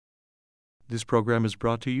This program is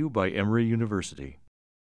brought to you by Emory University.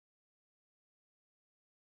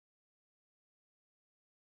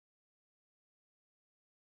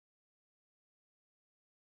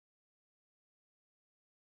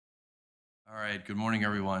 All right, good morning,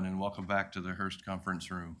 everyone, and welcome back to the Hearst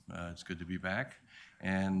Conference Room. It's good to be back,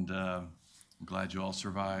 and I'm glad you all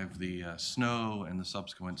survived the snow and the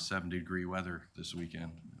subsequent 70-degree weather this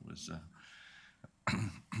weekend. It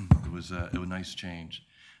was a nice change.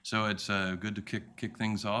 So it's good to kick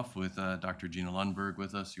things off with Dr. Gina Lundberg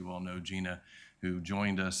with us. You all know Gina, who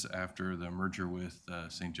joined us after the merger with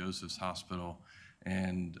St. Joseph's Hospital,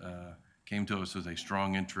 and came to us with a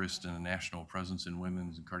strong interest in a national presence in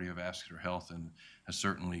women's and cardiovascular health, and has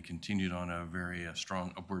certainly continued on a very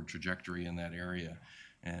strong upward trajectory in that area,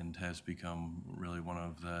 and has become really one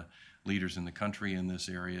of the leaders in the country in this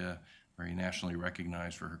area, very nationally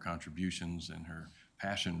recognized for her contributions and her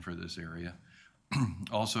passion for this area.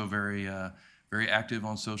 Also very active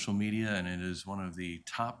on social media, and it is one of the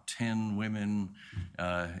top 10 women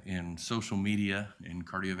in social media, in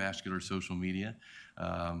cardiovascular social media.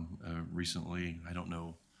 Recently, I don't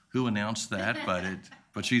know who announced that,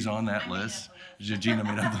 but she's on that list. Gina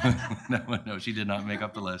made up the no, she did not make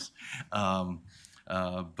up the list.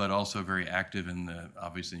 But also very active in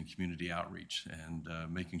obviously in community outreach and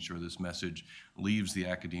making sure this message leaves the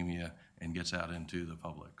academia and gets out into the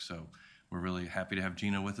public. So we're really happy to have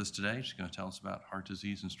Gina with us today. She's going to tell us about heart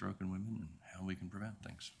disease and stroke in women and how we can prevent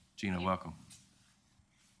things. Gina, welcome.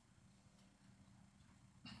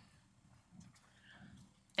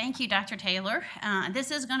 Thank you, Dr. Taylor. This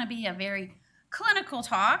is going to be a very clinical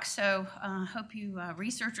talk, so I hope you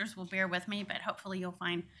researchers will bear with me, but hopefully you'll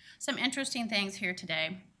find some interesting things here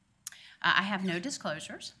today. I have no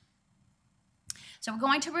disclosures. So we're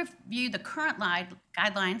going to review the current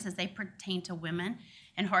guidelines as they pertain to women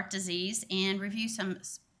and heart disease, and review some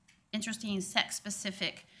interesting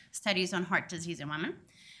sex-specific studies on heart disease in women.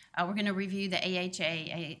 We're going to review the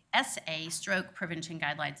AHA-SA stroke prevention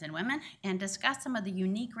guidelines in women and discuss some of the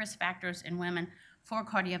unique risk factors in women for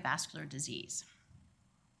cardiovascular disease.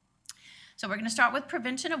 So we're going to start with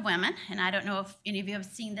prevention of women, and I don't know if any of you have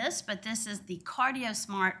seen this, but this is the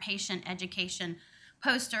CardioSmart patient education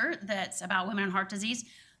poster that's about women and heart disease.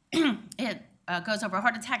 It goes over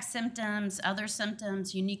heart attack symptoms, other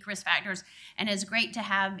symptoms, unique risk factors, and is great to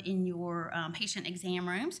have in your patient exam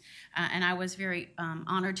rooms. And I was very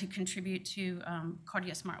honored to contribute to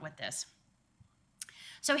CardioSmart with this.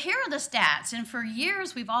 So here are the stats, and for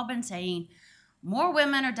years we've all been saying more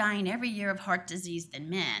women are dying every year of heart disease than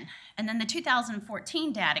men. And then the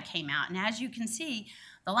 2014 data came out, and as you can see,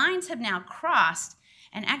 the lines have now crossed,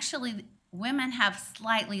 and actually women have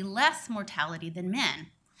slightly less mortality than men.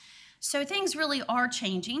 So things really are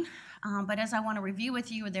changing, but as I want to review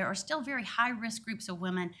with you, there are still very high-risk groups of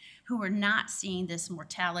women who are not seeing this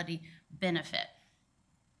mortality benefit.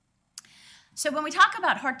 So when we talk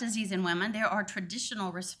about heart disease in women, there are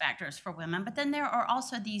traditional risk factors for women, but then there are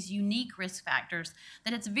also these unique risk factors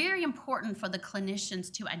that it's very important for the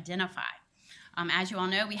clinicians to identify. As you all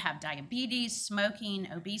know, we have diabetes, smoking,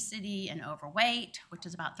 obesity, and overweight, which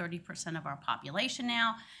is about 30% of our population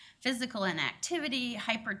now, physical inactivity,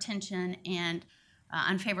 hypertension, and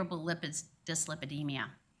unfavorable lipids, dyslipidemia.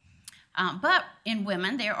 But in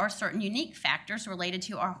women, there are certain unique factors related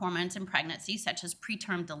to our hormones in pregnancy, such as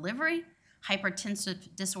preterm delivery,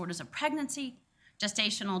 hypertensive disorders of pregnancy,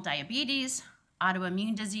 gestational diabetes,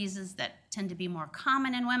 autoimmune diseases that tend to be more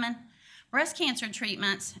common in women, breast cancer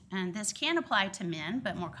treatments, and this can apply to men,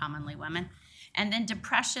 but more commonly women, and then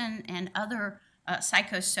depression and other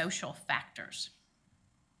psychosocial factors.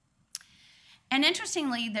 And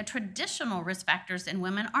interestingly, the traditional risk factors in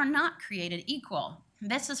women are not created equal.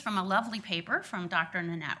 This is from a lovely paper from Dr.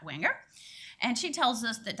 Nanette Wenger, and she tells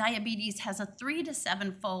us that diabetes has a 3 to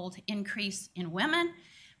 7-fold increase in women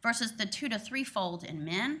versus the 2 to 3-fold in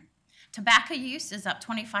men. Tobacco use is up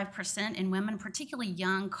 25% in women, particularly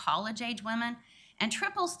young college-age women, and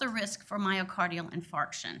triples the risk for myocardial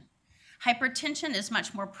infarction. Hypertension is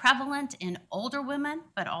much more prevalent in older women,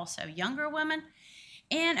 but also younger women,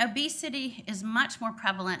 and obesity is much more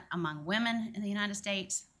prevalent among women in the United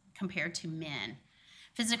States compared to men.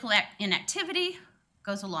 Physical inactivity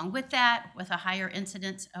goes along with that, with a higher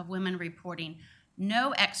incidence of women reporting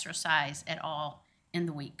no exercise at all in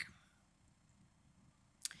the week.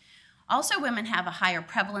 Also, women have a higher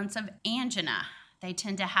prevalence of angina. They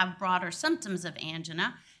tend to have broader symptoms of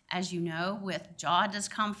angina, as you know, with jaw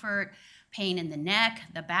discomfort, pain in the neck,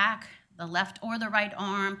 the back, the left or the right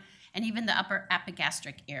arm, and even the upper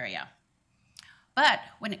epigastric area. But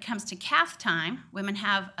when it comes to cath time, women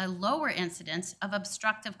have a lower incidence of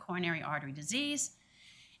obstructive coronary artery disease,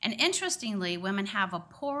 And interestingly, women have a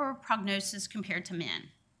poorer prognosis compared to men.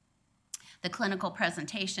 The clinical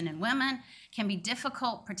presentation in women can be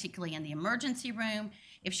difficult, particularly in the emergency room,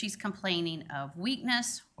 if she's complaining of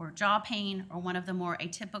weakness or jaw pain or one of the more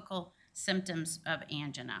atypical symptoms of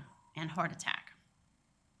angina and heart attack.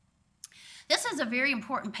 This is a very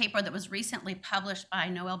important paper that was recently published by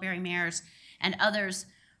Noel Berry-Meyers and others,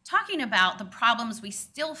 talking about the problems we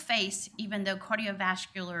still face even though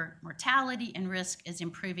cardiovascular mortality and risk is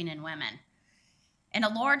improving in women. In a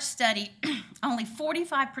large study, only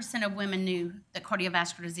 45% of women knew that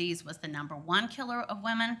cardiovascular disease was the #1 killer of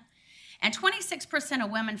women, and 26% of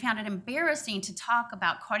women found it embarrassing to talk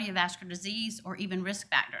about cardiovascular disease or even risk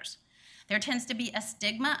factors. There tends to be a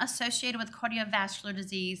stigma associated with cardiovascular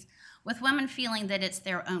disease, with women feeling that it's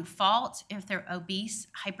their own fault if they're obese,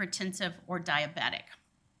 hypertensive, or diabetic.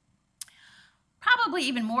 Probably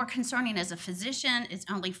even more concerning as a physician is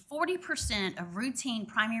only 40% of routine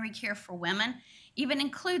primary care for women even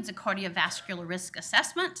includes a cardiovascular risk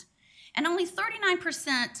assessment, and only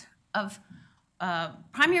 39% of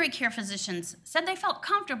primary care physicians said they felt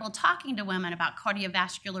comfortable talking to women about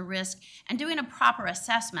cardiovascular risk and doing a proper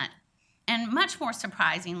assessment. And much more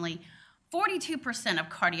surprisingly, 42% of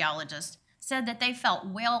cardiologists said that they felt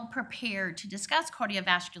well prepared to discuss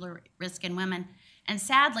cardiovascular risk in women, and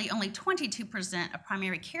sadly, only 22% of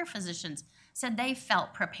primary care physicians said they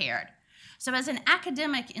felt prepared. So as an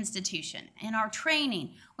academic institution, in our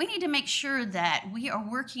training, we need to make sure that we are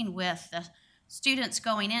working with the students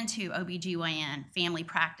going into OBGYN, family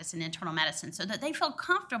practice, and internal medicine so that they feel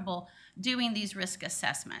comfortable doing these risk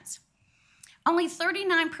assessments. Only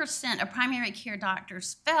 39% of primary care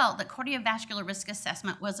doctors felt that cardiovascular risk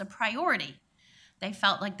assessment was a priority. They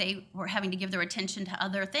felt like they were having to give their attention to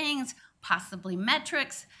other things, possibly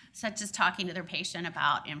metrics, such as talking to their patient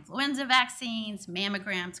about influenza vaccines,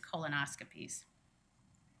 mammograms, colonoscopies.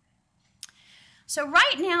 So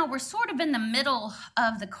right now, we're sort of in the middle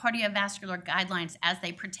of the cardiovascular guidelines as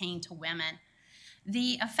they pertain to women.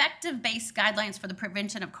 The effective-based guidelines for the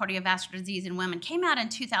prevention of cardiovascular disease in women came out in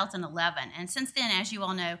 2011, and since then, as you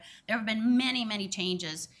all know, there have been many, many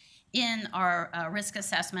changes in our risk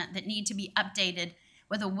assessment that need to be updated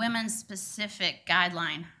with a women's-specific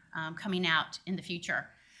guideline coming out in the future.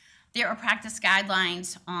 There are practice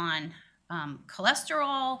guidelines on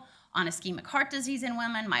cholesterol, on ischemic heart disease in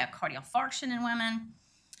women, myocardial infarction in women,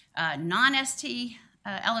 non-ST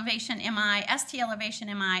elevation MI, ST elevation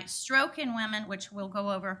MI, stroke in women, which we'll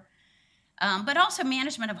go over, but also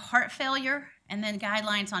management of heart failure, and then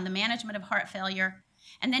guidelines on the management of heart failure,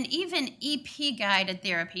 and then even EP-guided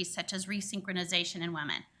therapies such as resynchronization in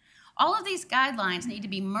women. All of these guidelines need to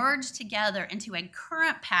be merged together into a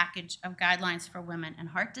current package of guidelines for women and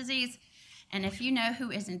heart disease, and if you know who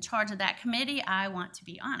is in charge of that committee, I want to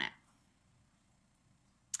be on it.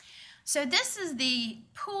 So this is the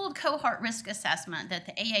pooled cohort risk assessment that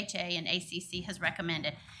the AHA and ACC has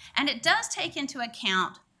recommended. And it does take into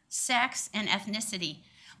account sex and ethnicity,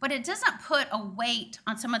 but it doesn't put a weight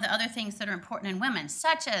on some of the other things that are important in women,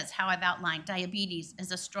 such as how I've outlined diabetes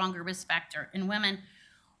as a stronger risk factor in women,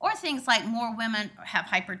 or things like more women have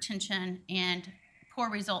hypertension and poor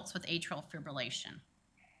results with atrial fibrillation.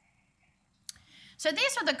 So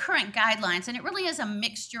these are the current guidelines, and it really is a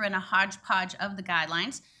mixture and a hodgepodge of the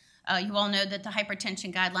guidelines. You all know that the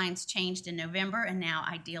hypertension guidelines changed in November, and now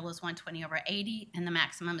ideal is 120/80, and the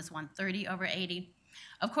maximum is 130/80.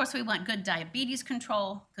 Of course, we want good diabetes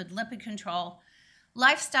control, good lipid control,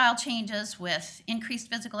 lifestyle changes with increased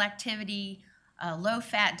physical activity,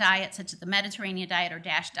 low-fat diet, such as the Mediterranean diet or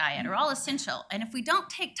DASH diet, are all essential. And if we don't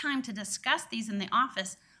take time to discuss these in the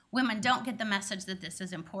office, women don't get the message that this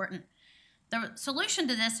is important. The solution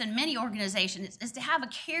to this in many organizations is to have a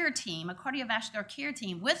care team, a cardiovascular care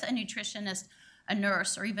team with a nutritionist, a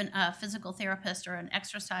nurse, or even a physical therapist or an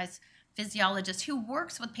exercise physiologist who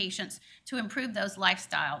works with patients to improve those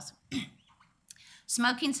lifestyles.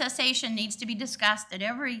 Smoking cessation needs to be discussed at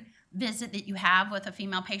every visit that you have with a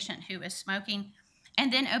female patient who is smoking.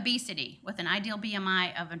 And then obesity with an ideal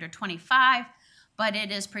BMI of under 25, but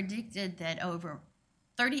it is predicted that over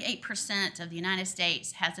 38% of the United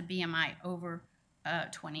States has a BMI over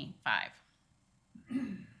 25.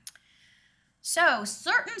 So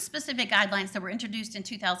certain specific guidelines that were introduced in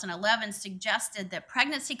 2011 suggested that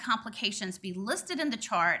pregnancy complications be listed in the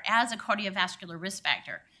chart as a cardiovascular risk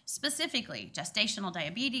factor, specifically gestational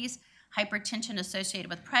diabetes, hypertension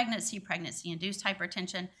associated with pregnancy, pregnancy-induced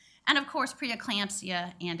hypertension, and of course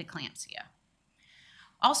preeclampsia and eclampsia.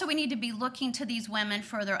 Also, we need to be looking to these women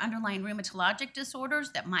for their underlying rheumatologic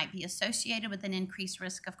disorders that might be associated with an increased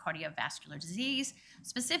risk of cardiovascular disease,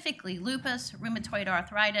 specifically lupus, rheumatoid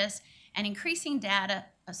arthritis, and increasing data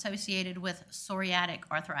associated with psoriatic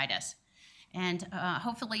arthritis. And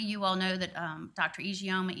hopefully you all know that Dr.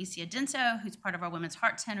 Ijeoma Isi-Adenso, who's part of our Women's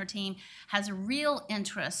Heart Center team, has a real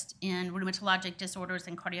interest in rheumatologic disorders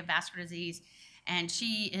and cardiovascular disease, and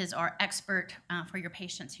she is our expert for your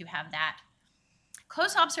patients who have that.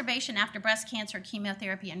 Close observation after breast cancer,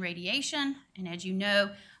 chemotherapy, and radiation. And as you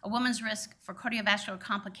know, a woman's risk for cardiovascular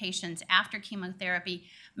complications after chemotherapy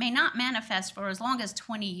may not manifest for as long as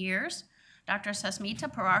 20 years. Dr.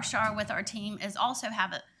 Susmita Parashar with our team has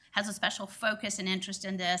a special focus and interest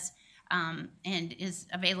in this and is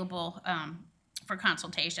available for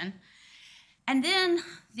consultation. And then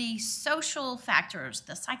the social factors,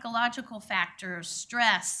 the psychological factors,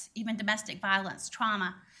 stress, even domestic violence,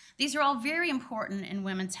 trauma, these are all very important in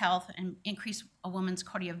women's health and increase a woman's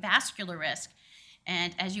cardiovascular risk.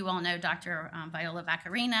 And as you all know, Dr. Viola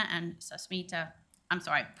Vaccarina and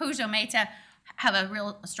Pujo Mehta have a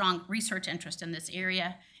real strong research interest in this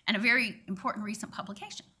area and a very important recent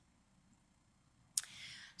publication.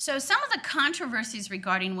 So some of the controversies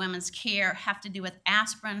regarding women's care have to do with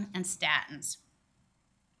aspirin and statins.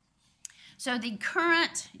 So the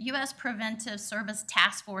current U.S. Preventive Service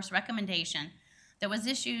Task Force recommendation that was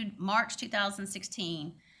issued March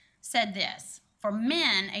 2016 said this: for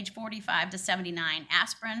men age 45 to 79,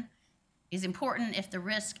 aspirin is important if the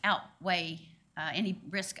risk outweigh any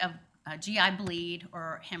risk of GI bleed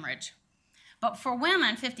or hemorrhage. But for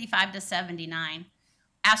women 55 to 79,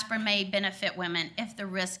 aspirin may benefit women if the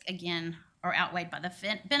risk, again, are outweighed by the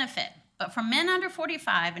benefit. But for men under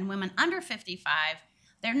 45 and women under 55,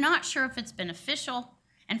 they're not sure if it's beneficial.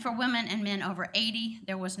 And for women and men over 80,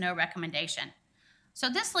 there was no recommendation. So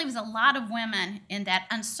this leaves a lot of women in that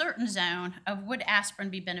uncertain zone of would aspirin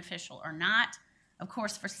be beneficial or not. Of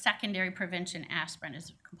course, for secondary prevention, aspirin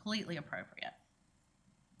is completely appropriate.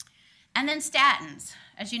 And then statins.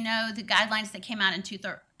 As you know, the guidelines that came out in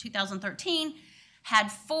 2013 had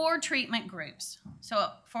 4 treatment groups.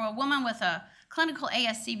 So for a woman with a clinical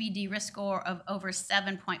ASCVD risk score of over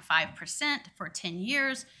 7.5% for 10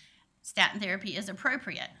 years, statin therapy is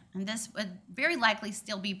appropriate. And this would very likely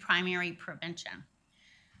still be primary prevention.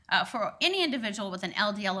 For any individual with an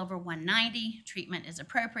LDL over 190, treatment is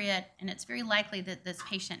appropriate, and it's very likely that this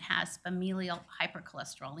patient has familial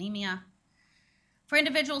hypercholesterolemia. For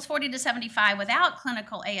individuals 40 to 75 without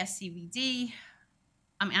clinical ASCVD,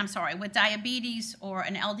 with diabetes or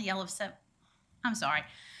an LDL of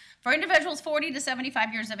for individuals 40 to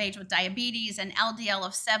 75 years of age with diabetes and LDL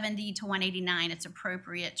of 70 to 189, it's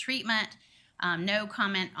appropriate treatment. No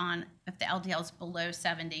comment on if the LDL is below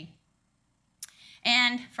 70.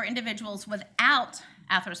 And for individuals without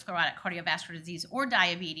atherosclerotic cardiovascular disease or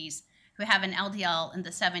diabetes who have an LDL in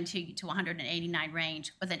the 70 to 189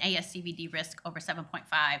 range with an ASCVD risk over 7.5,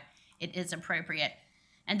 it is appropriate.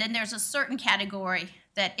 And then there's a certain category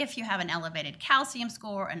that if you have an elevated calcium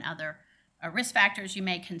score and other risk factors, you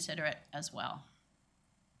may consider it as well.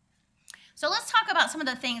 So let's talk about some of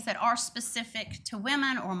the things that are specific to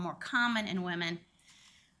women or more common in women.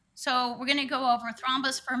 So we're going to go over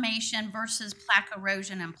thrombus formation versus plaque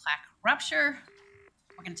erosion and plaque rupture.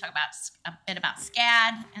 We're going to talk about a bit about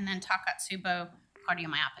SCAD and then Takotsubo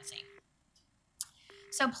cardiomyopathy.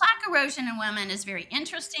 So plaque erosion in women is very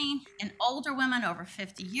interesting. In older women over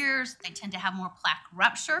 50 years, they tend to have more plaque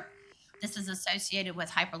rupture. This is associated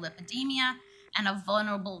with hyperlipidemia and a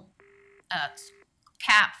vulnerable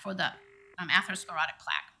cap for the atherosclerotic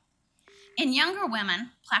plaque. In younger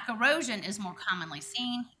women, plaque erosion is more commonly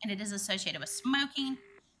seen, and it is associated with smoking.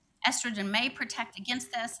 Estrogen may protect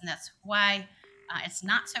against this, and that's why it's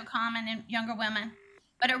not so common in younger women.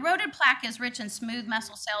 But eroded plaque is rich in smooth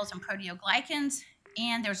muscle cells and proteoglycans,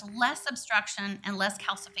 and there's less obstruction and less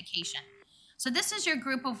calcification. So this is your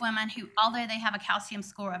group of women who, although they have a calcium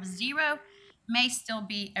score of 0, may still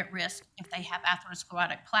be at risk if they have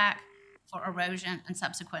atherosclerotic plaque for erosion and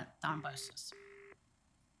subsequent thrombosis.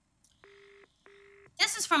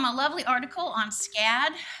 This is from a lovely article on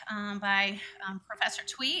SCAD by Professor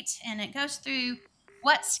Tweet, and it goes through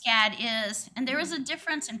what SCAD is, and there is a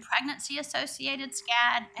difference in pregnancy-associated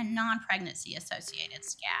SCAD and non-pregnancy-associated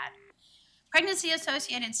SCAD.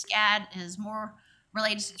 Pregnancy-associated SCAD is more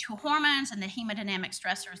related to hormones and the hemodynamic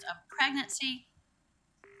stressors of pregnancy.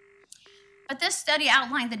 But this study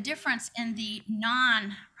outlined the difference in the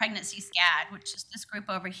non-pregnancy SCAD, which is this group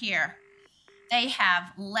over here. They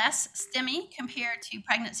have less STEMI compared to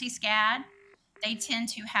pregnancy SCAD. They tend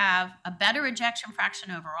to have a better ejection fraction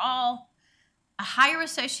overall, a higher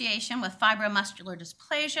association with fibromuscular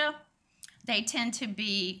dysplasia. They tend to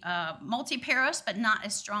be multiparous, but not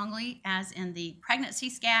as strongly as in the pregnancy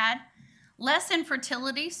SCAD. Less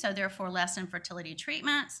infertility, so therefore less infertility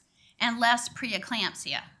treatments, and less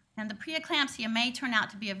preeclampsia. And the preeclampsia may turn out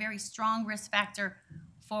to be a very strong risk factor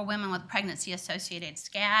for women with pregnancy-associated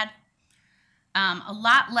SCAD. A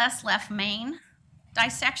lot less left main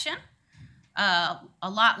dissection, a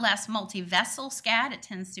lot less multi-vessel SCAD. It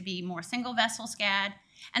tends to be more single-vessel SCAD.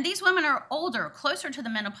 And these women are older, closer to the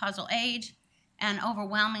menopausal age, and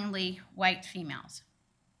overwhelmingly white females.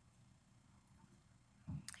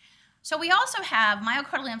 So we also have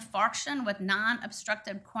myocardial infarction with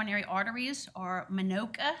non-obstructive coronary arteries, or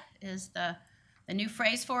MINOCA is the new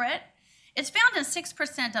phrase for it. It's found in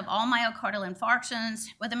 6% of all myocardial infarctions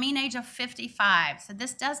with a mean age of 55. So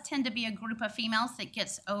this does tend to be a group of females that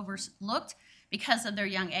gets overlooked because of their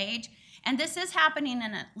young age. And this is happening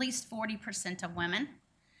in at least 40% of women.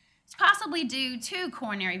 It's possibly due to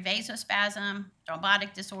coronary vasospasm,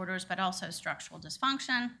 thrombotic disorders, but also structural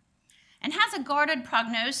dysfunction, and has a guarded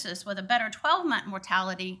prognosis with a better 12-month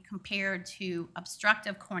mortality compared to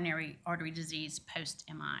obstructive coronary artery disease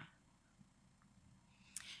post-MI.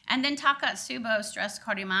 And then Takotsubo stress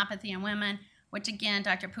cardiomyopathy in women, which again,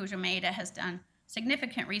 Dr. Pujameda has done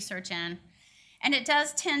significant research in. And it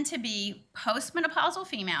does tend to be postmenopausal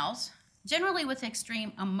females, generally with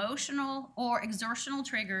extreme emotional or exertional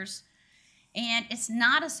triggers, and it's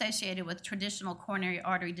not associated with traditional coronary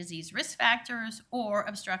artery disease risk factors or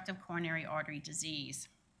obstructive coronary artery disease.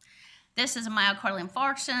 This is a myocardial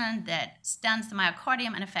infarction that stuns the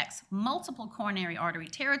myocardium and affects multiple coronary artery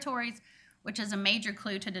territories, which is a major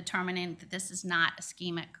clue to determining that this is not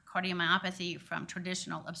ischemic cardiomyopathy from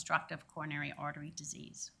traditional obstructive coronary artery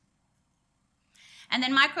disease. And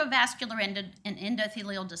then microvascular and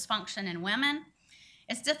endothelial dysfunction in women.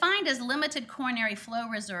 It's defined as limited coronary flow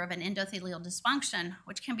reserve and endothelial dysfunction,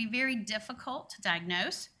 which can be very difficult to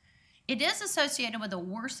diagnose. It is associated with a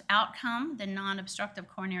worse outcome than non-obstructive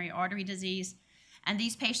coronary artery disease, and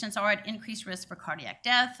these patients are at increased risk for cardiac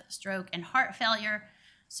death, stroke, and heart failure,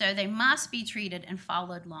 so they must be treated and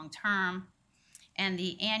followed long-term. And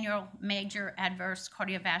the annual major adverse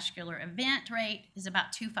cardiovascular event rate is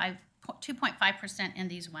about 2.5% in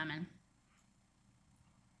these women.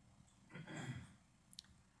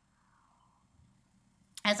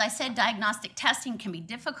 As I said, diagnostic testing can be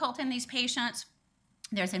difficult in these patients.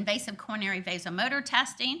 There's invasive coronary vasomotor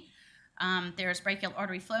testing. There's brachial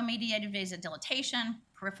artery flow-mediated vasodilatation,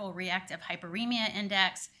 peripheral reactive hyperemia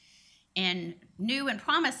index, and new and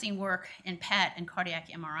promising work in PET and cardiac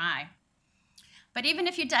MRI. But even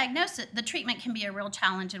if you diagnose it, the treatment can be a real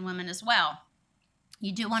challenge in women as well.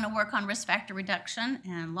 You do want to work on risk factor reduction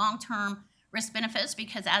and long-term risk benefits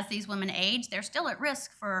because as these women age, they're still at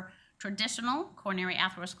risk for traditional coronary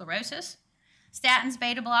atherosclerosis. Statins,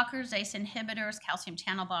 beta blockers, ACE inhibitors, calcium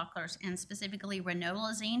channel blockers, and specifically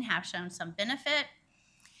ranolazine have shown some benefit.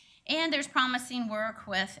 And there's promising work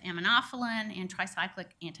with aminophylline and tricyclic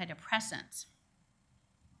antidepressants.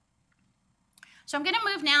 So I'm going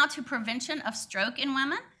to move now to prevention of stroke in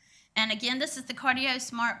women. And again, this is the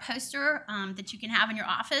CardioSmart poster that you can have in your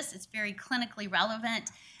office. It's very clinically relevant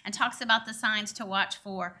and talks about the signs to watch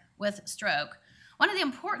for with stroke. One of the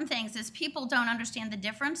important things is people don't understand the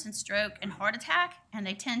difference in stroke and heart attack, and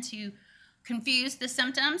they tend to confuse the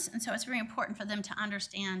symptoms, and so it's very important for them to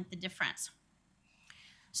understand the difference.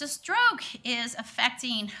 So stroke is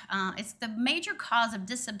affecting, it's the major cause of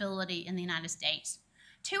disability in the United States.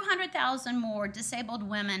 200,000 more disabled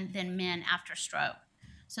women than men after stroke.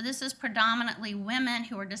 So this is predominantly women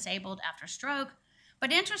who are disabled after stroke,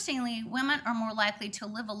 but interestingly, women are more likely to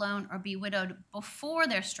live alone or be widowed before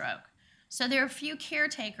their stroke. So there are few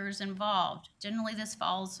caretakers involved. Generally, this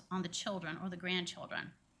falls on the children or the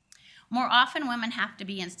grandchildren. More often, women have to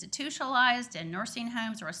be institutionalized in nursing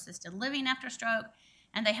homes or assisted living after stroke,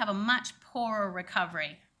 and they have a much poorer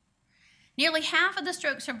recovery. Nearly half of the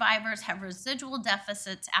stroke survivors have residual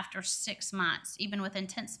deficits after 6 months, even with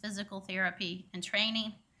intense physical therapy and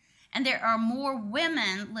training. And there are more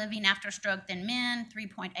women living after stroke than men,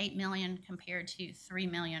 3.8 million compared to 3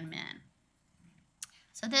 million men.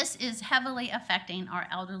 So this is heavily affecting our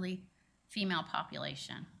elderly female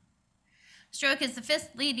population. Stroke is the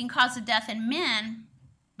 5th leading cause of death in men,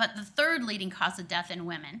 but the 3rd leading cause of death in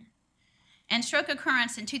women. And stroke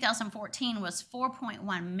occurrence in 2014 was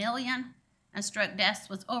 4.1 million, and stroke deaths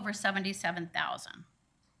was over 77,000.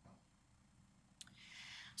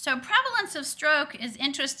 So prevalence of stroke is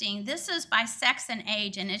interesting. This is by sex and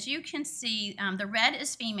age, and as you can see, the red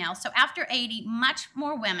is female. So after 80, much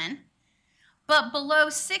more women, but below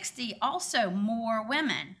 60, also more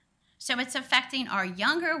women. So it's affecting our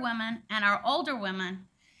younger women and our older women,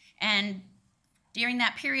 and during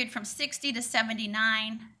that period from 60 to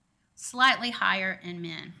 79, slightly higher in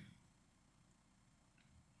men.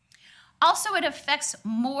 Also, it affects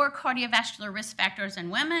more cardiovascular risk factors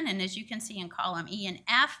in women, and as you can see in column E and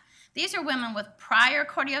F, these are women with prior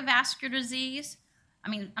cardiovascular disease,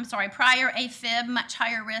 prior AFib, much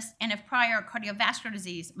higher risk, and if prior cardiovascular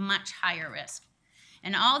disease, much higher risk.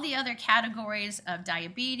 And all the other categories of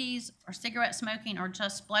diabetes or cigarette smoking or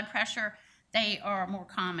just blood pressure, they are more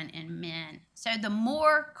common in men. So the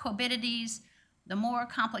more comorbidities, the more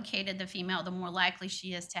complicated the female, the more likely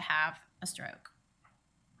she is to have a stroke.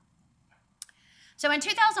 So in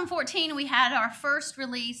 2014, we had our first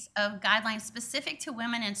release of guidelines specific to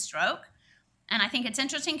women and stroke. And I think it's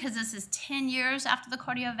interesting because this is 10 years after the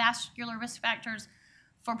cardiovascular risk factors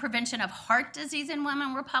for prevention of heart disease in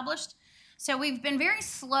women were published. So we've been very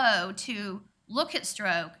slow to look at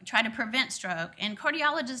stroke, try to prevent stroke, and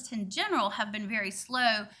cardiologists in general have been very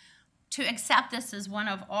slow to accept this as one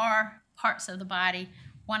of our parts of the body,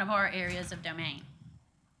 one of our areas of domain.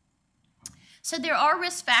 So there are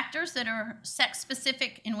risk factors that are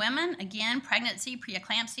sex-specific in women. Again, pregnancy,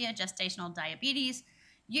 preeclampsia, gestational diabetes,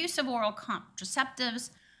 use of oral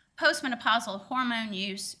contraceptives, postmenopausal hormone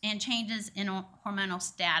use, and changes in hormonal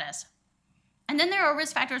status. And then there are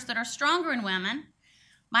risk factors that are stronger in women.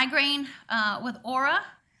 Migraine with aura,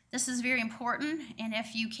 this is very important, and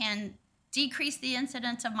if you can decrease the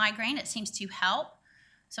incidence of migraine, it seems to help.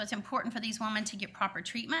 So it's important for these women to get proper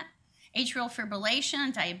treatment. Atrial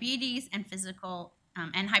fibrillation, diabetes, and physical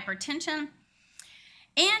and hypertension,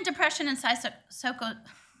 and depression and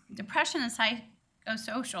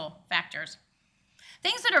psychosocial factors.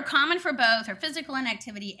 Things that are common for both are physical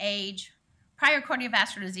inactivity, age, prior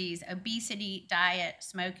cardiovascular disease, obesity, diet,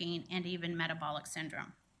 smoking, and even metabolic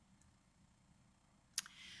syndrome.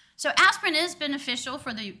 So aspirin is beneficial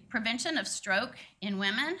for the prevention of stroke in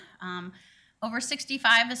women. Over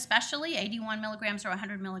 65 especially, 81 milligrams or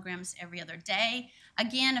 100 milligrams every other day.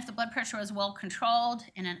 Again, if the blood pressure is well controlled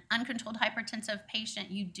in an uncontrolled hypertensive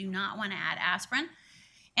patient, you do not want to add aspirin.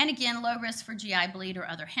 And again, low risk for GI bleed or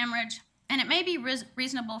other hemorrhage. And it may be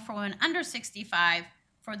reasonable for women under 65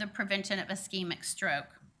 for the prevention of ischemic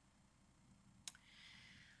stroke.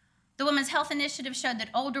 The Women's Health Initiative showed that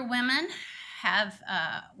older women have,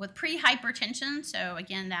 with pre-hypertension, so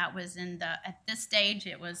again, that was at this stage,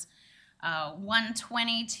 it was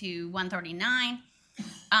 120 to 139,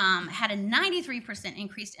 had a 93%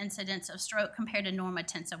 increased incidence of stroke compared to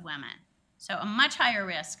normotensive women. So a much higher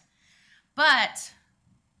risk. But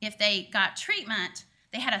if they got treatment,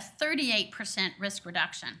 they had a 38% risk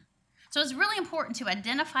reduction. So it's really important to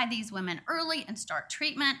identify these women early and start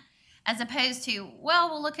treatment, as opposed to, well,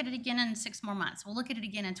 we'll look at it again in 6 more months. We'll look at it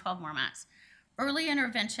again in 12 more months. Early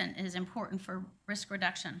intervention is important for risk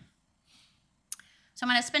reduction. So I'm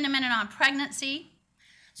going to spend a minute on pregnancy.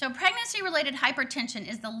 So pregnancy-related hypertension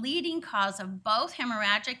is the leading cause of both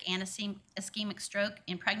hemorrhagic and ischemic stroke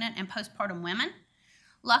in pregnant and postpartum women.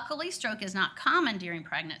 Luckily, stroke is not common during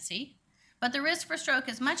pregnancy, but the risk for stroke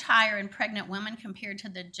is much higher in pregnant women compared to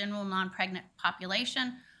the general non-pregnant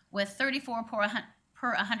population, with 34 per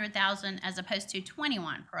 100,000 as opposed to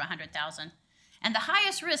 21 per 100,000. And the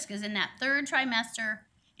highest risk is in that 3rd trimester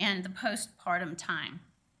and the postpartum time.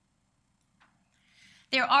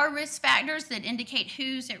 There are risk factors that indicate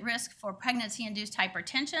who's at risk for pregnancy-induced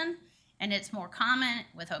hypertension, and it's more common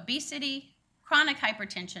with obesity, chronic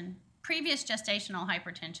hypertension, previous gestational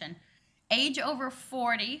hypertension, age over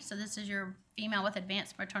 40, so this is your female with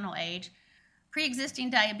advanced maternal age, pre-existing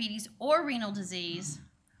diabetes or renal disease,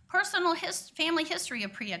 personal family history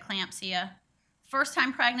of preeclampsia,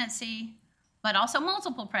 first-time pregnancy, but also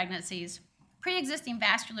multiple pregnancies, pre-existing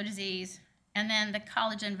vascular disease, and then the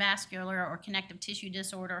collagen vascular or connective tissue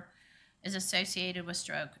disorder is associated with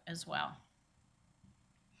stroke as well.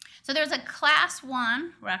 So there's a class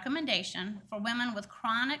 1 recommendation for women with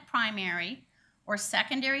chronic primary or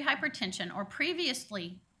secondary hypertension or previous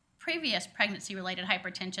pregnancy-related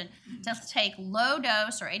hypertension to take low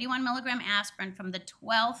dose or 81 milligram aspirin from the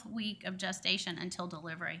 12th week of gestation until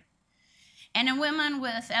delivery. And in women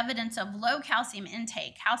with evidence of low calcium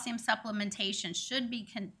intake, calcium supplementation should be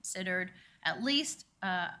considered at least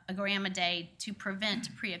a gram a day to prevent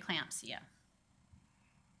preeclampsia.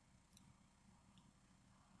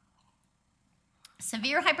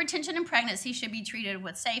 Severe hypertension in pregnancy should be treated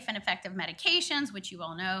with safe and effective medications, which you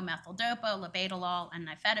all know, methyldopa, labetalol, and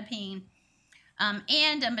nifedipine.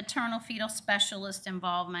 And a maternal fetal specialist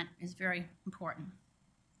involvement is very important.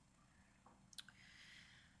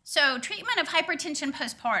 So treatment of hypertension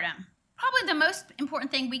postpartum. Probably the most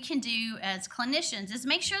important thing we can do as clinicians is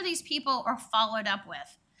make sure these people are followed up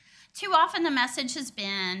with. Too often the message has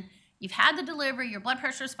been, you've had the delivery, your blood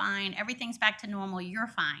pressure is fine, everything's back to normal, you're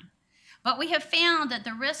fine. But we have found that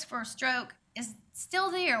the risk for stroke is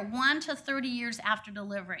still there 1 to 30 years after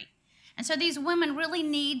delivery. And so these women really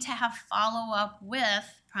need to have follow-up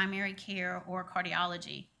with primary care or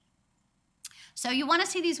cardiology. So you want to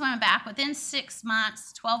see these women back within 6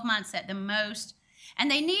 months, 12 months at the most, and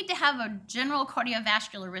they need to have a general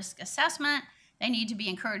cardiovascular risk assessment. They need to be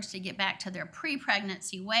encouraged to get back to their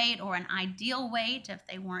pre-pregnancy weight or an ideal weight if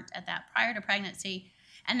they weren't at that prior to pregnancy,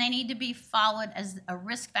 and they need to be followed as a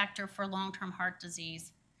risk factor for long-term heart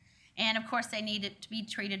disease. And of course, they need to be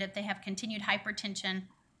treated if they have continued hypertension,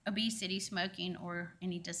 obesity, smoking, or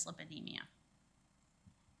any dyslipidemia.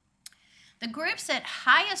 The groups at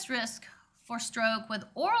highest risk for stroke with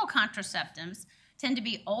oral contraceptives tend to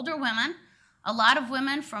be older women. A lot of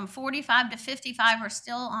women from 45 to 55 are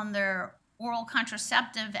still on their oral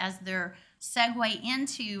contraceptive as their segue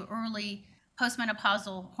into early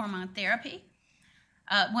postmenopausal hormone therapy.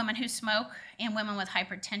 Women who smoke and women with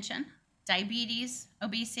hypertension, diabetes,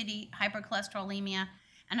 obesity, hypercholesterolemia,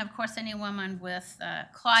 and of course any woman with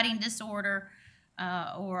clotting disorder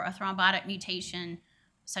or a thrombotic mutation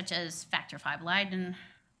such as factor V Leiden,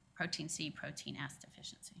 protein C, protein S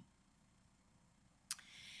deficiency.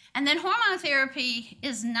 And then hormone therapy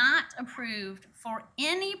is not approved for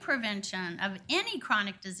any prevention of any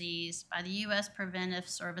chronic disease by the U.S. Preventive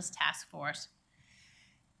Service Task Force.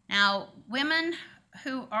 Now, women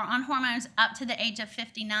who are on hormones up to the age of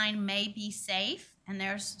 59 may be safe, and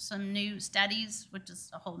there's some new studies, which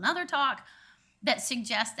is a whole nother talk, that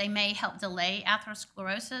suggest they may help delay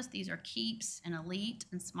atherosclerosis. These are KEEPS and ELITE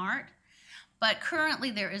and SMART. But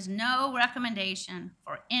currently there is no recommendation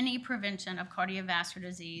for any prevention of cardiovascular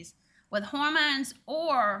disease with hormones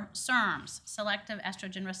or SERMs, selective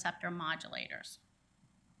estrogen receptor modulators.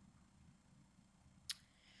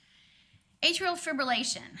 Atrial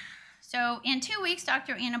fibrillation. So in 2 weeks,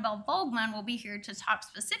 Dr. Annabelle Volgman will be here to talk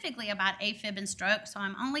specifically about AFib and stroke, so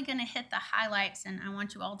I'm only going to hit the highlights, and I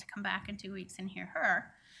want you all to come back in 2 weeks and hear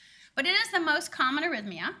her. But it is the most common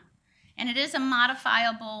arrhythmia, and it is a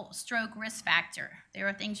modifiable stroke risk factor. There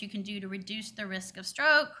are things you can do to reduce the risk of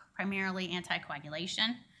stroke, primarily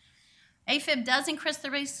anticoagulation. AFib does increase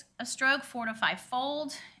the risk of stroke 4 to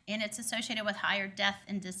 5-fold, and it's associated with higher death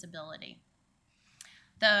and disability.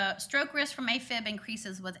 The stroke risk from AFib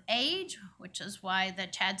increases with age, which is why the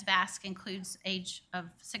CHADS-VASc includes age of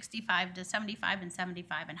 65 to 75 and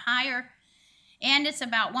 75 and higher. And it's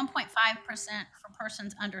about 1.5% for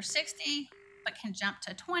persons under 60, but can jump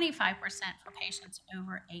to 25% for patients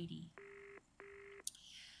over 80.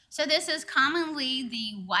 So this is commonly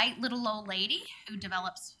the white little old lady who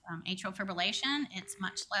develops atrial fibrillation. It's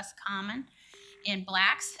much less common in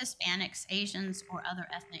Blacks, Hispanics, Asians, or other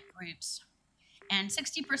ethnic groups. And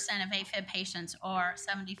 60% of AFib patients are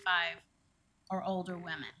 75 or older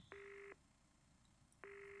women.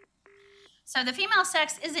 So the female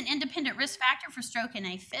sex is an independent risk factor for stroke and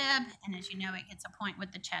AFib, and as you know, it gets a point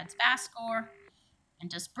with the CHADS-VASc score.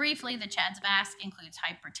 And just briefly, the CHADS-VASc includes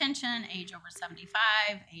hypertension, age over 75,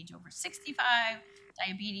 age over 65,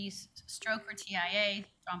 diabetes, stroke or TIA,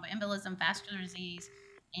 thromboembolism, vascular disease,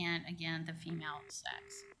 and again, the female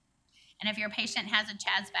sex. And if your patient has a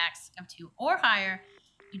CHADS-VASc of 2 or higher,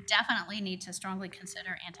 you definitely need to strongly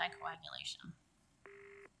consider anticoagulation.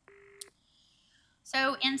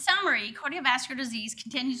 So in summary, cardiovascular disease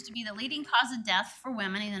continues to be the leading cause of death for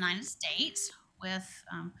women in the United States, with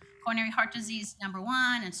coronary heart disease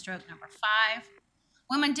 #1 and stroke #5.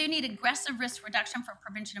 Women do need aggressive risk reduction for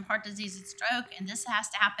prevention of heart disease and stroke, and this has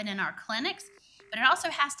to happen in our clinics, but it also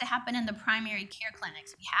has to happen in the primary care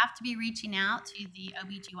clinics. We have to be reaching out to the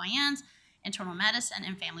OBGYNs, internal medicine,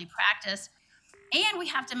 and family practice, and we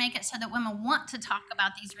have to make it so that women want to talk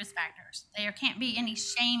about these risk factors. There can't be any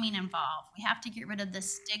shaming involved. We have to get rid of the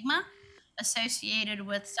stigma associated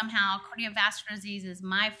with somehow cardiovascular disease is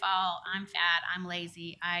my fault, I'm fat, I'm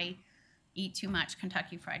lazy, I eat too much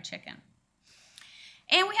Kentucky Fried Chicken.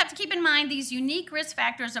 And we have to keep in mind these unique risk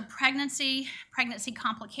factors of pregnancy, pregnancy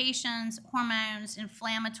complications, hormones,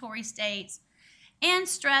 inflammatory states, and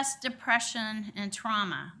stress, depression, and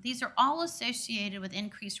trauma. These are all associated with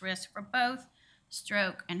increased risk for both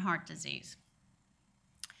stroke and heart disease.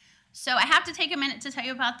 So I have to take a minute to tell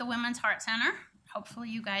you about the Women's Heart Center. Hopefully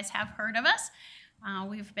you guys have heard of us.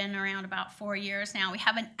 We've been around about 4 years now. We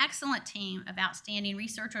have an excellent team of outstanding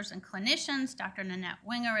researchers and clinicians. Dr. Nanette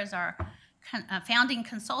Winger is our founding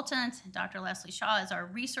consultant, Dr. Leslie Shaw is our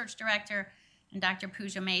research director, and Dr.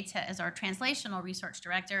 Pooja Mehta is our translational research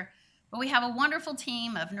director. But we have a wonderful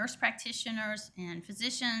team of nurse practitioners and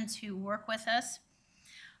physicians who work with us.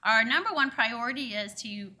 Our #1 priority is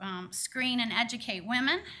to screen and educate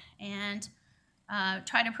women, and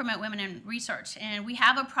try to promote women in research. And we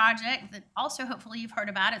have a project that also hopefully you've heard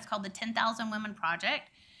about. It's called the 10,000 Women Project.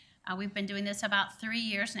 We've been doing this about 3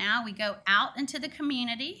 years now. We go out into the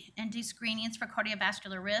community and do screenings for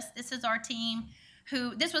cardiovascular risk. This is our team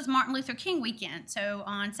this was Martin Luther King weekend. So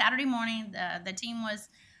on Saturday morning, the team was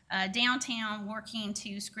downtown working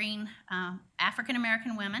to screen African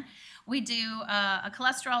American women. We do a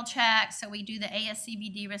cholesterol check, so we do the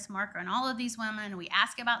ASCVD risk marker on all of these women. We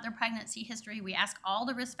ask about their pregnancy history. We ask all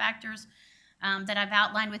the risk factors that I've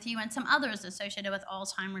outlined with you and some others associated with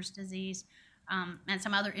Alzheimer's disease and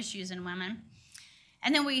some other issues in women.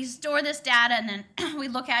 And then we store this data, and then we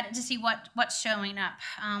look at it to see what's showing up.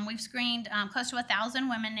 We've screened close to 1,000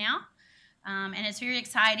 women now, and it's very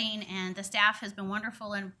exciting, and the staff has been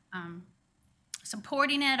wonderful in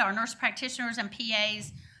supporting it. Our nurse practitioners and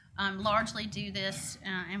PAs largely do this,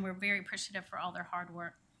 and we're very appreciative for all their hard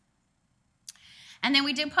work. And then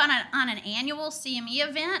we do put on an annual CME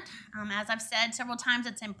event. As I've said several times,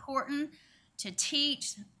 it's important to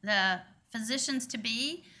teach the physicians to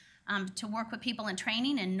work with people in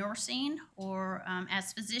training and nursing or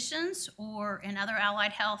as physicians or in other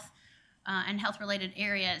allied health and health-related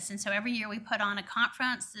areas. And so every year we put on a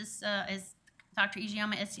conference. This is Dr.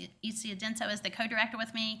 Ijeoma Isiadenso is the co-director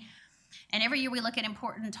with me. And every year we look at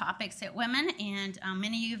important topics at women, and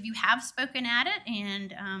many of you have spoken at it.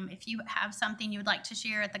 And if you have something you would like to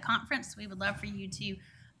share at the conference, we would love for you to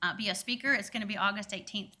be a speaker. It's going to be August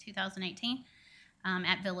 18th, 2018.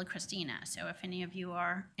 At Villa Cristina. So if any of you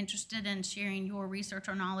are interested in sharing your research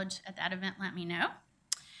or knowledge at that event, let me know.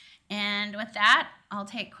 And with that, I'll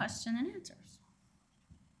take questions and answers.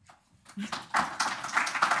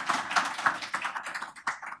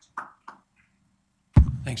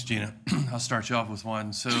 Thanks, Gina. I'll start you off with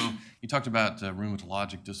one. So you talked about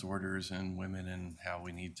rheumatologic disorders in women and how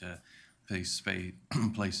we need to place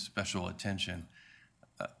special attention.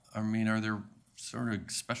 I mean, are there sort of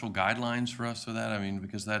special guidelines for us for that? I mean,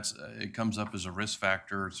 because it comes up as a risk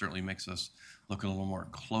factor. It certainly makes us look a little more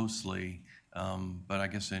closely. But I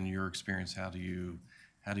guess in your experience, how do you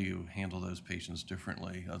handle those patients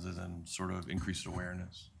differently other than sort of increased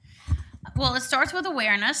awareness? Well, it starts with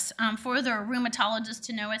awareness for the rheumatologist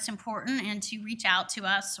to know it's important and to reach out to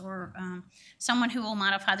us or someone who will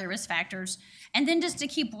modify their risk factors, and then just to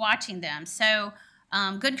keep watching them. So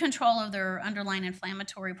good control of their underlying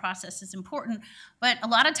inflammatory process is important, but a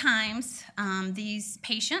lot of times these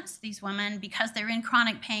patients, these women, because they're in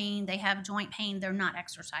chronic pain, they have joint pain, they're not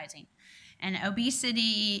exercising. And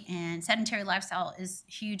obesity and sedentary lifestyle is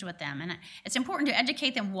huge with them. And it's important to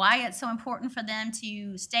educate them why it's so important for them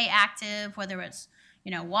to stay active, whether it's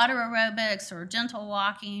water aerobics or gentle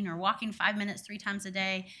walking or walking 5 minutes 3 times a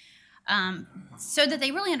day, so that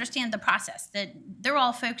they really understand the process, that they're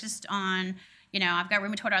all focused on I've got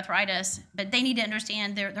rheumatoid arthritis, but they need to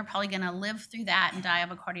understand they're probably going to live through that and die of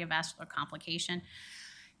a cardiovascular complication.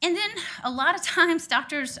 And then a lot of times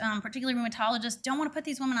doctors, particularly rheumatologists, don't want to put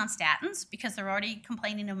these women on statins because they're already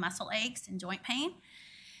complaining of muscle aches and joint pain.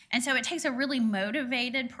 And so it takes a really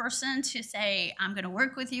motivated person to say, I'm going to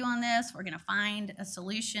work with you on this. We're going to find a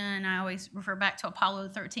solution. I always refer back to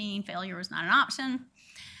Apollo 13, failure is not an option.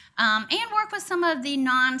 And work with some of the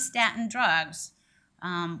non-statin drugs.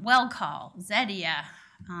 Welcall, Zetia,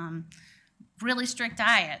 really strict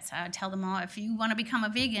diets. I tell them all, if you want to become a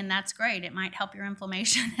vegan, that's great. It might help your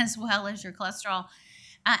inflammation as well as your cholesterol.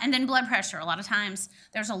 And then blood pressure. A lot of times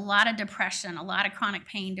there's a lot of depression, a lot of chronic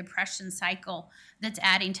pain, depression cycle that's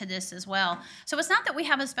adding to this as well. So it's not that we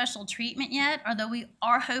have a special treatment yet, although we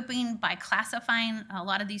are hoping by classifying a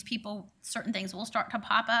lot of these people, certain things will start to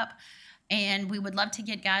pop up. And we would love to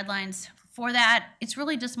get guidelines for that. It's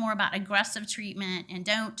really just more about aggressive treatment, and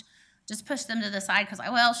don't just push them to the side because,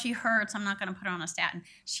 well, she hurts, I'm not going to put her on a statin.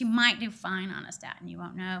 She might do fine on a statin, you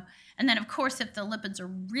won't know. And then, of course, if the lipids are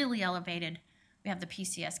really elevated, we have the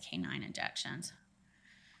PCSK9 injections.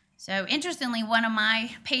 So interestingly, one of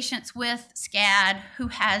my patients with SCAD who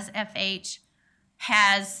has FH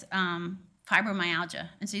has fibromyalgia,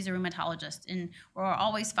 and so he's a rheumatologist, and we're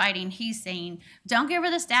always fighting. He's saying, don't give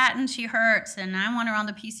her the statin, she hurts, and I want her on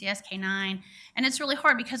the PCSK9. And it's really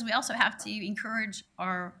hard because we also have to encourage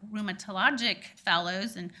our rheumatologic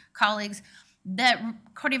fellows and colleagues that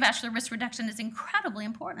cardiovascular risk reduction is incredibly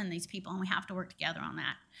important in these people, and we have to work together on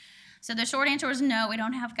that. So the short answer is no, we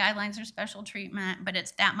don't have guidelines or special treatment, but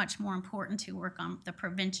it's that much more important to work on the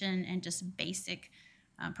prevention and just basic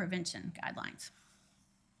prevention guidelines.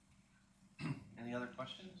 Any other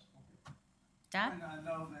questions? Dad? And I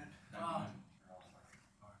know that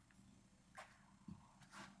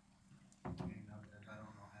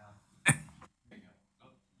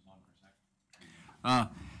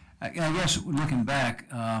I guess looking back,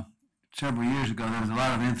 several years ago, there was a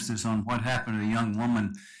lot of emphasis on what happened to a young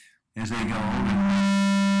woman as they go older.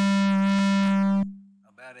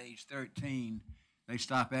 About age 13, they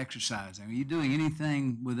stop exercising. Are you doing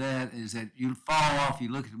anything with that? Is that you fall off,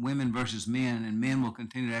 you look at women versus men, and men will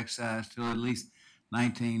continue to exercise till at least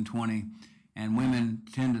 19, 20, and women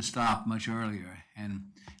tend to stop much earlier. And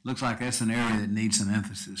it looks like that's an area that needs some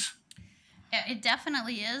emphasis. It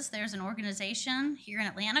definitely is. There's an organization here in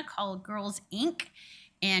Atlanta called Girls Inc.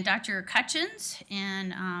 And Dr. Cutchins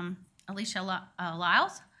and Alicia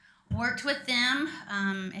Lyles worked with them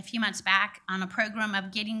a few months back on a program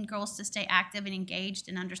of getting girls to stay active and engaged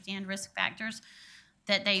and understand risk factors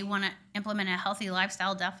that they want to implement a healthy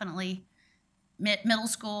lifestyle, definitely middle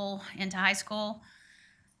school into high school.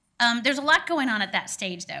 There's a lot going on at that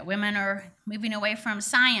stage, though. Women are moving away from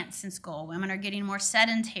science in school. Women are getting more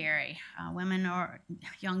sedentary. Women are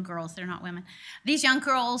young girls. They're not women. These young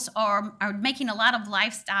girls are making a lot of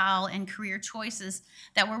lifestyle and career choices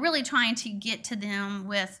that we're really trying to get to them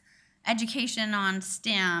with education on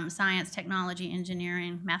STEM, science, technology,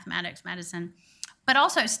 engineering, mathematics, medicine, but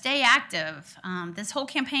also stay active. This whole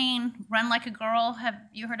campaign, Run Like a Girl, have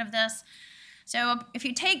you heard of this? So if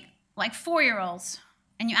you take like 4-year-olds,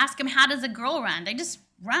 and you ask them, how does a girl run? They just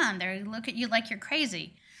run. They look at you like you're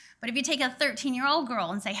crazy. But if you take a 13-year-old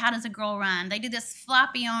girl and say, how does a girl run? They do this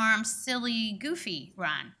floppy arm, silly, goofy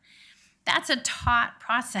run. That's a taught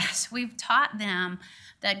process. We've taught them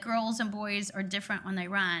that girls and boys are different when they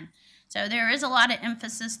run. So there is a lot of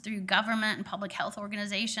emphasis through government and public health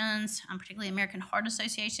organizations, particularly American Heart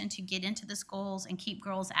Association, to get into the schools and keep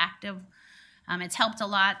girls active. It's helped a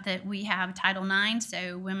lot that we have Title IX,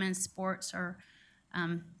 so women's sports are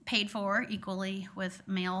paid for equally with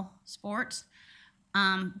male sports.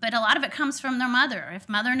 But a lot of it comes from their mother. If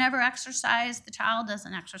mother never exercised, the child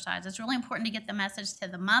doesn't exercise. It's really important to get the message to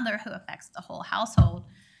the mother, who affects the whole household,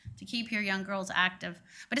 to keep your young girls active.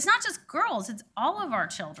 But it's not just girls, it's all of our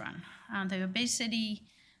children. The obesity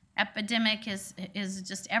epidemic is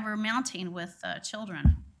just ever mounting with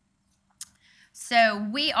children. So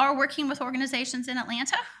we are working with organizations in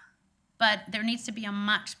Atlanta, but there needs to be a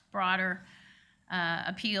much broader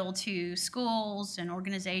appeal to schools and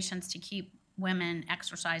organizations to keep women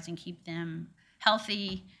exercising, keep them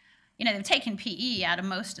healthy. You know, they've taken PE out of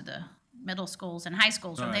most of the middle schools and high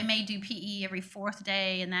schools, or they may do PE every 4th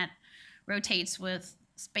day, and that rotates with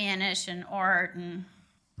Spanish and art, and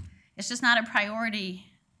it's just not a priority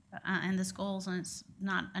in the schools, and it's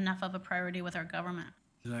not enough of a priority with our government.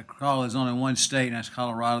 As I recall, there's only one state, and that's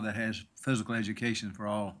Colorado, that has physical education for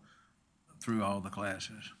all, through all the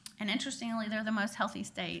classes. And interestingly, they're the most healthy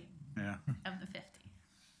state of the 50.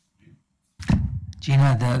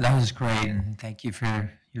 Gina, that was great, and thank you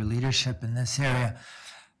for your leadership in this area.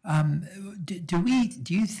 Do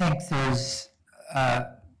you think there's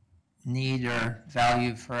need or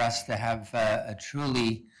value for us to have a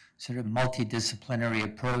truly sort of multidisciplinary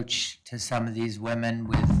approach to some of these women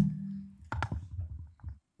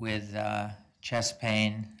with chest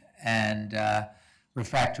pain and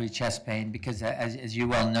refractory chest pain? Because as you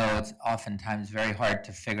well know, it's oftentimes very hard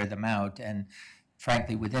to figure them out. And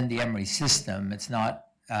frankly, within the Emory system, it's not,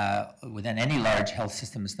 within any large health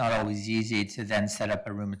system, it's not always easy to then set up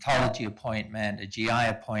a rheumatology appointment, a GI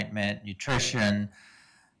appointment, nutrition,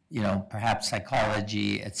 perhaps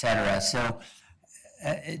psychology, et cetera. So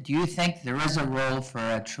do you think there is a role for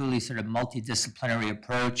a truly sort of multidisciplinary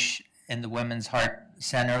approach in the Women's Heart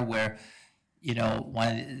Center where, one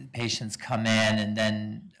of the patients come in and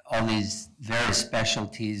then all these various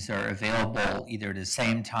specialties are available either at the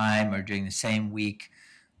same time or during the same week,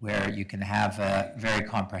 where you can have a very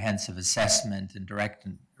comprehensive assessment and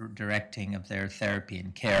directing of their therapy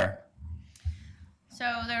and care?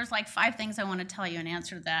 So there's like 5 things I want to tell you in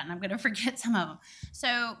answer to that, and I'm going to forget some of them.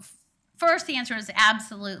 So first, the answer is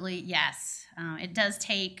absolutely yes. It does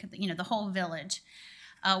take, the whole village.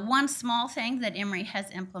 One small thing that Emory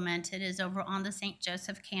has implemented is over on the St.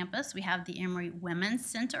 Joseph campus, we have the Emory Women's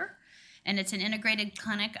Center, and it's an integrated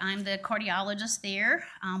clinic. I'm the cardiologist there.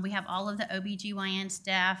 We have all of the OBGYN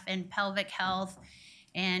staff and pelvic health,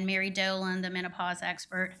 and Mary Dolan, the menopause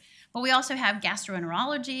expert. But we also have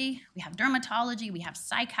gastroenterology, we have dermatology, we have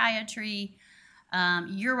psychiatry,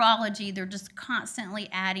 urology. They're just constantly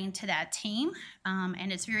adding to that team,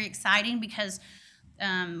 and it's very exciting because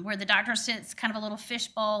where the doctor sits kind of a little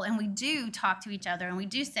fishbowl, and we do talk to each other, and we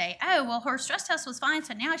do say, oh, well, her stress test was fine,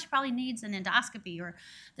 so now she probably needs an endoscopy or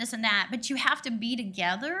this and that. But you have to be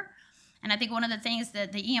together, and I think one of the things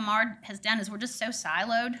that the EMR has done is we're just so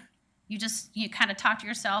siloed. You kind of talk to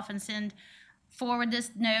yourself and send forward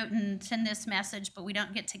this note and send this message, but we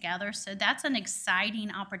don't get together. So that's an exciting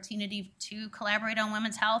opportunity to collaborate on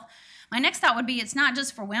women's health. My next thought would be it's not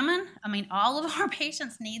just for women. I mean, all of our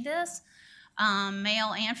patients need this,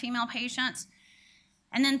 male and female patients.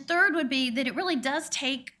 And then third would be that it really does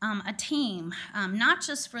take a team, not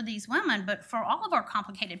just for these women, but for all of our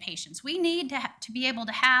complicated patients. We need to be able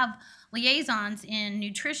to have liaisons in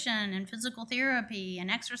nutrition and physical therapy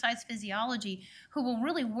and exercise physiology who will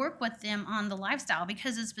really work with them on the lifestyle,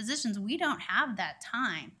 because as physicians, we don't have that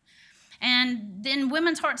time. And then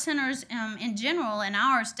Women's Heart Centers in general, and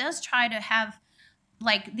ours, does try to have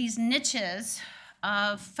like these niches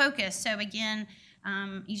of focus. So again,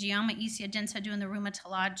 Ijeoma Isiadensa doing the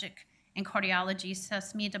rheumatologic and cardiology,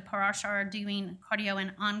 Sasmita Parashar doing cardio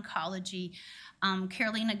and oncology,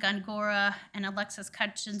 Carolina Gongora and Alexis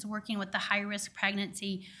Cutchins working with the high-risk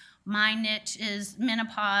pregnancy. My niche is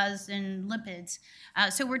menopause and lipids.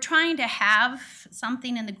 So we're trying to have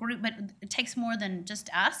something in the group, but it takes more than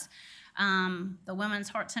just us. The Women's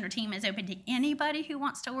Heart Center team is open to anybody who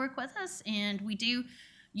wants to work with us, and we do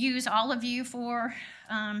use all of you for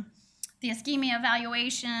the ischemia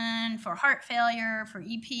evaluation, for heart failure, for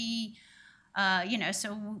EP,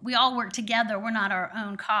 so we all work together. We're not our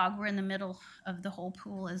own cog. We're in the middle of the whole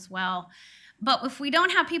pool as well. But if we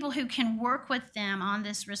don't have people who can work with them on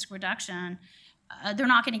this risk reduction, they're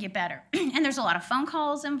not going to get better. And there's a lot of phone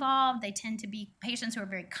calls involved. They tend to be patients who are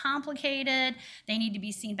very complicated. They need to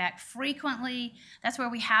be seen back frequently. That's where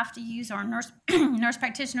we have to use our nurse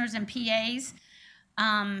practitioners and PAs.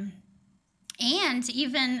 And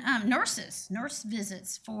even nurse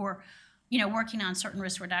visits for, working on certain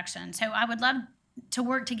risk reduction. So I would love to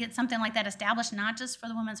work to get something like that established, not just for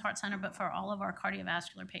the Women's Heart Center, but for all of our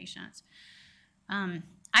cardiovascular patients.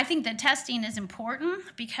 I think that testing is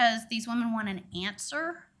important because these women want an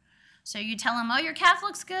answer. So you tell them, oh, your cath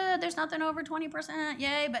looks good, there's nothing over 20%,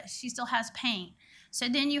 yay, but she still has pain. So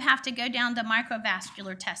then you have to go down the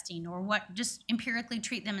microvascular testing or just empirically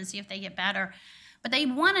treat them and see if they get better. But they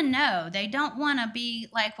want to know. They don't want to be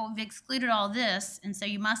like, well, we've excluded all this, and so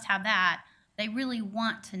you must have that. They really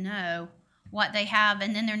want to know what they have,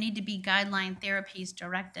 and then there need to be guideline therapies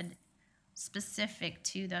directed specific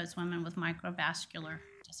to those women with microvascular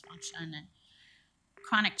dysfunction and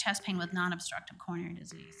chronic chest pain with non-obstructive coronary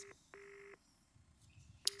disease.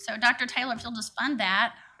 So Dr. Taylor, if you'll just fund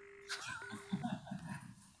that.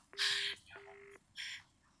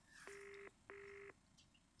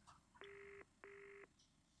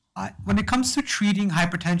 When it comes to treating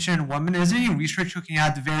hypertension in women, is there any research looking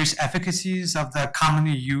at the various efficacies of the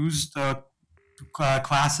commonly used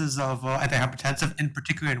classes of antihypertensive, in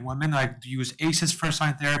particular in women? Like, do you use ACEs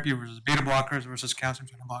first-line therapy versus beta blockers versus calcium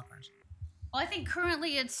channel blockers? Well, I think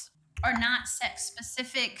currently are not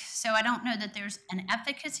sex-specific, so I don't know that there's an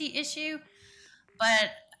efficacy issue.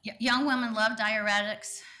 But young women love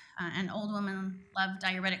diuretics, and old women love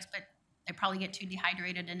diuretics, but they probably get too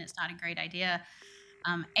dehydrated, and it's not a great idea.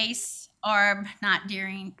 ACE, ARB, not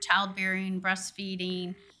during childbearing,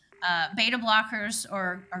 breastfeeding. Beta blockers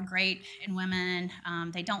are great in women.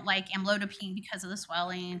 They don't like amlodipine because of the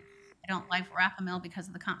swelling. They don't like verapamil because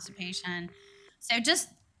of the constipation. So just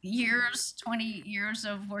 20 years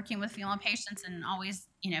of working with female patients and always,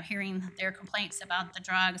 hearing their complaints about the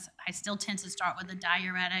drugs, I still tend to start with a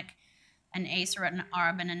diuretic, an ACE or an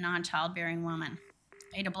ARB in a non-childbearing woman.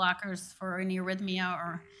 Beta blockers for any arrhythmia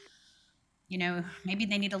or maybe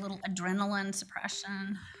they need a little adrenaline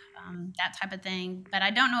suppression, that type of thing. But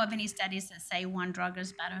I don't know of any studies that say one drug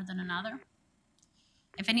is better than another.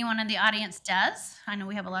 If anyone in the audience does, I know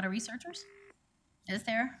we have a lot of researchers. Is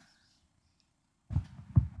there?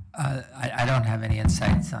 I don't have any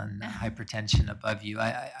insights on hypertension above you.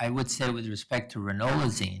 I would say with respect to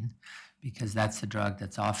ranolazine, because that's the drug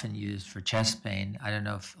that's often used for chest pain. I don't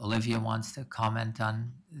know if Olivia wants to comment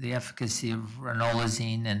on the efficacy of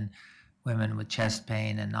ranolazine and women with chest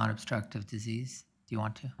pain and non-obstructive disease. Do you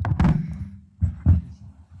want to?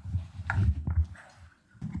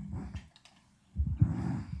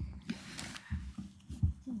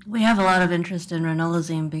 We have a lot of interest in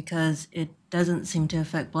ranolazine because it doesn't seem to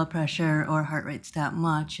affect blood pressure or heart rates that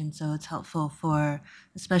much, and so it's helpful for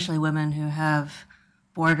especially women who have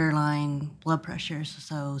borderline blood pressures,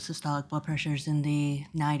 so systolic blood pressures in the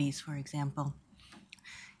 90s, for example.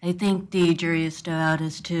 I think the jury is still out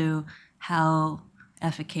as to how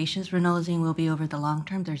efficacious ranolazine will be over the long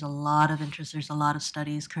term. There's a lot of interest. There's a lot of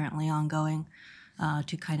studies currently ongoing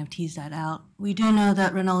to kind of tease that out. We do know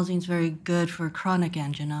that ranolazine is very good for chronic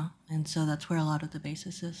angina, and so that's where a lot of the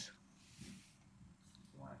basis is.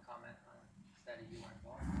 You want to comment on a study you were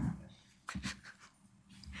involved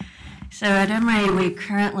in? So at Emory, we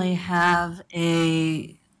currently have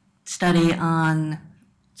a study on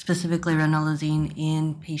specifically ranolazine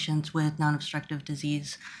in patients with non-obstructive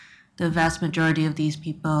disease. The vast majority of these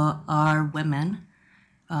people are women,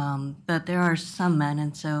 but there are some men,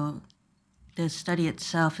 and so the study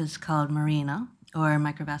itself is called MARINA, or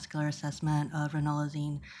Microvascular Assessment of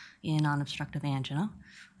Ranolazine in Non-Obstructive Angina.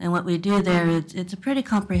 And what we do there, it's a pretty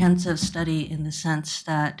comprehensive study in the sense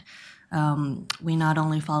that we not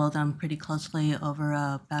only follow them pretty closely over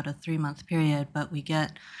about a 3-month period, but we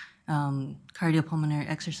get cardiopulmonary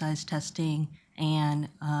exercise testing and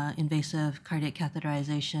invasive cardiac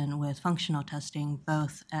catheterization with functional testing,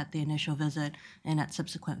 both at the initial visit and at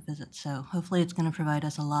subsequent visits. So hopefully it's going to provide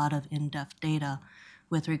us a lot of in-depth data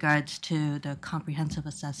with regards to the comprehensive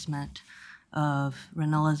assessment of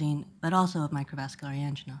ranolazine, but also of microvascular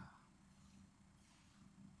angina.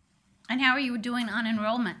 And how are you doing on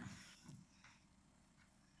enrollment?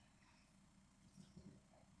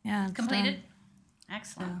 Yeah, it's, Completed?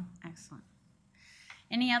 Excellent, excellent.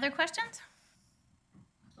 Any other questions?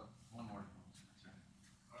 One more.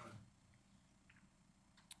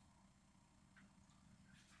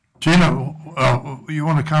 Gina, you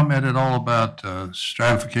want to comment at all about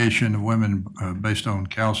stratification of women based on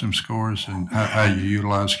calcium scores and how you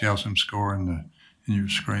utilize calcium score in your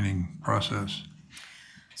screening process?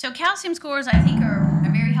 So calcium scores, I think, are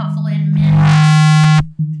very helpful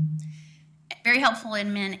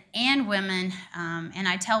in men and women. And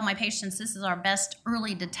I tell my patients this is our best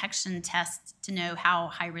early detection test to know how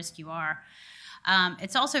high risk you are.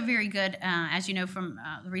 It's also very good, as you know from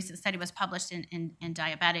the recent study was published in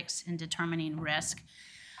diabetics in determining risk.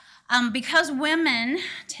 Because women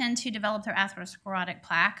tend to develop their atherosclerotic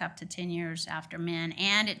plaque up to 10 years after men,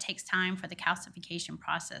 and it takes time for the calcification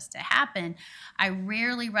process to happen, I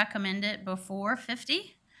rarely recommend it before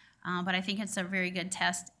 50, but I think it's a very good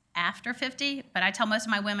test after 50. But I tell most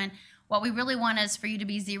of my women, what we really want is for you to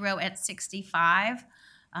be 0 at 65.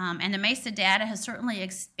 And the MESA data has certainly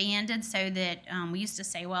expanded so that we used to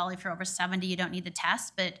say, well, if you're over 70, you don't need the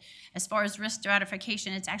test. But as far as risk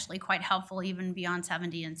stratification, it's actually quite helpful even beyond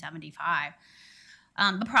 70 and 75.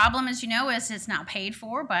 The problem, as you know, is it's not paid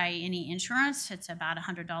for by any insurance. It's about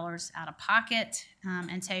 $100 out of pocket.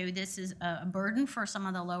 And so this is a burden for some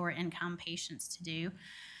of the lower income patients to do.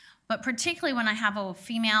 But particularly when I have a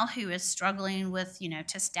female who is struggling with,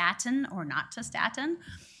 testosterone or not testosterone,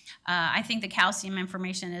 I think the calcium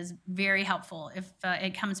information is very helpful. If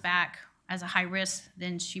it comes back as a high risk,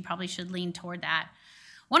 then she probably should lean toward that.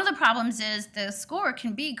 One of the problems is the score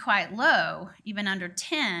can be quite low, even under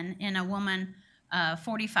 10 in a woman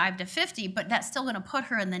 45 to 50, but that's still going to put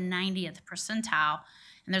her in the 90th percentile.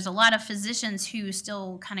 And there's a lot of physicians who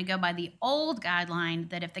still kind of go by the old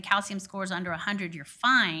guideline that if the calcium score is under 100, you're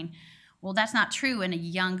fine. Well, that's not true in a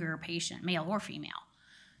younger patient, male or female.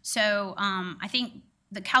 So I think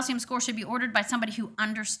the calcium score should be ordered by somebody who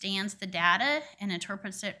understands the data and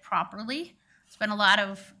interprets it properly. There's been a lot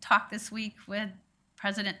of talk this week with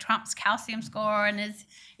President Trump's calcium score, and is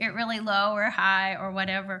it really low or high or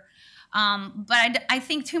whatever. But I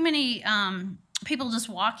think too many people just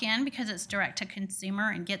walk in because it's direct to consumer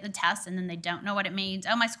and get the test, and then they don't know what it means.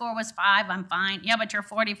 Oh, my score was 5, I'm fine. Yeah, but you're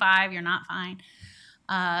 45, you're not fine.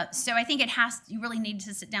 So I think you really need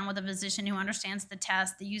to sit down with a physician who understands the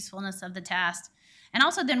test, the usefulness of the test, and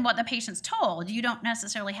also then what the patient's told. You don't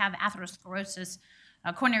necessarily have atherosclerosis,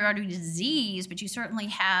 coronary artery disease, but you certainly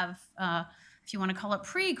have, if you want to call it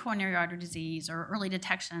pre-coronary artery disease or early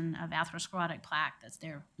detection of atherosclerotic plaque that's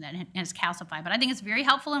there that is calcified. But I think it's very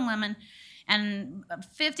helpful in women, and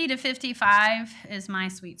 50 to 55 is my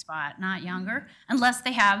sweet spot, not younger, unless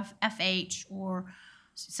they have FH or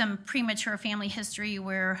some premature family history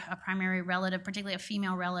where a primary relative, particularly a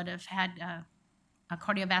female relative, had a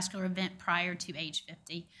cardiovascular event prior to age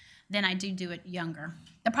 50, then I do it younger.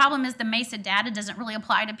 The problem is the MESA data doesn't really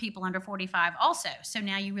apply to people under 45 also, so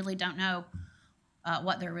now you really don't know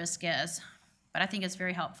what their risk is, but I think it's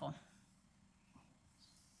very helpful.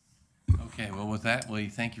 Okay, well, with that, we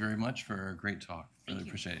thank you very much for a great talk. Really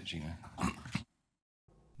appreciate it, Gina.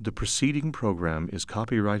 The preceding program is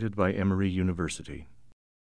copyrighted by Emory University.